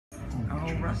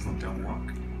wrestle, don't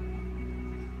walk.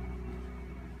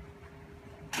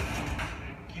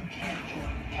 You can't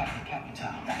join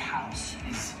Capital. That house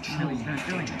is No, he's not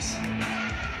doing this.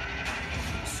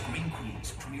 Scream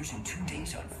Queens premieres in 2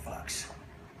 days on Fox.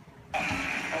 Here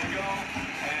we go,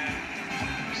 and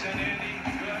send Andy,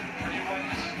 good, pretty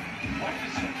white to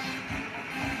six.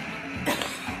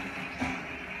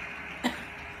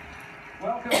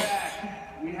 Welcome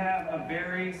back. We have a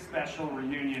very special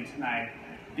reunion tonight.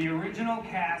 The original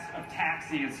cast of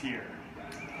Taxi is here.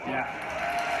 Yeah.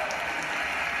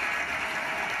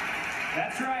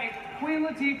 That's right. Queen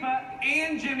Latifah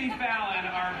and Jimmy Fallon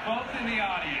are both in the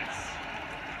audience.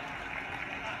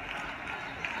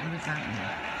 What does that mean?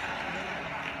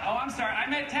 Oh, I'm sorry. I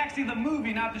meant Taxi the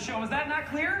movie, not the show. Was that not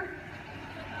clear?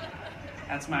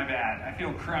 That's my bad. I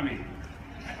feel crummy.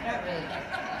 Not really.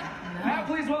 Now,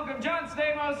 please welcome John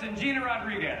Stamos and Gina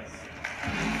Rodriguez.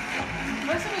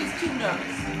 First of all, he's too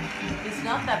nervous. It's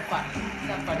not that funny. It's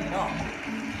not funny at all.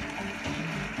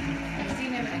 I've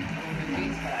seen him in a couple of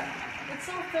movies, but it's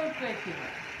all third grade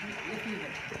humor, if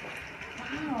even.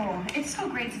 Wow, it's so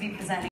great to be presenting.